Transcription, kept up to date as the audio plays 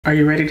Are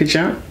you ready to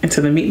jump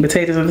into the meat and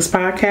potatoes of this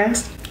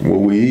podcast? What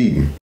we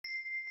eating?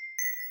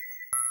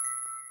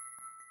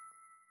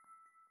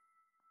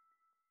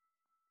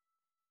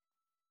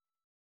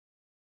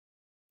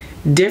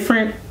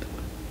 Different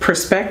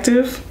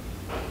perspective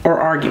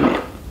or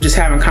argument. Just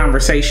having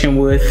conversation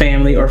with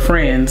family or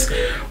friends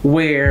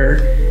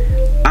where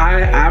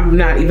I'm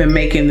not even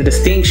making the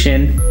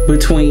distinction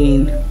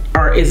between,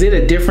 or is it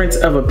a difference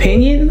of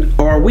opinion,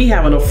 or are we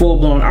having a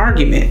full-blown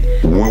argument?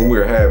 When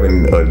we're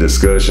having a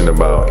discussion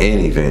about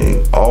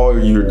anything, all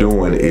you're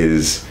doing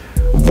is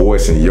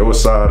voicing your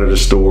side of the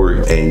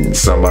story and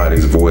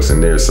somebody's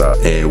voicing their side,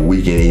 and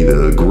we can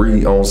either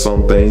agree on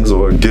some things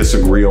or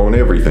disagree on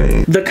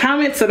everything. The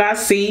comments that I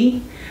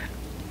see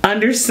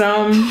under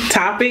some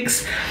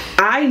topics,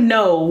 I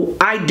know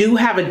I do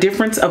have a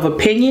difference of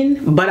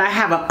opinion, but I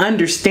have an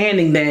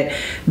understanding that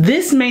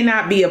this may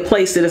not be a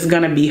place that is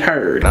going to be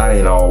heard. I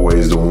ain't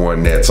always the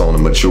one that's on the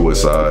mature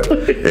side.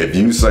 If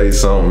you say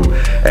something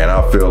and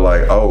I feel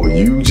like, oh,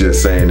 you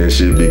just saying this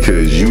shit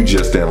because you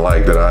just didn't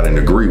like that I didn't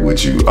agree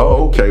with you.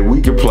 Oh, okay, we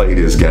can play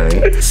this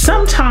game.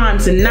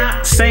 Sometimes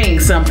not saying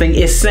something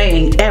is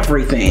saying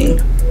everything.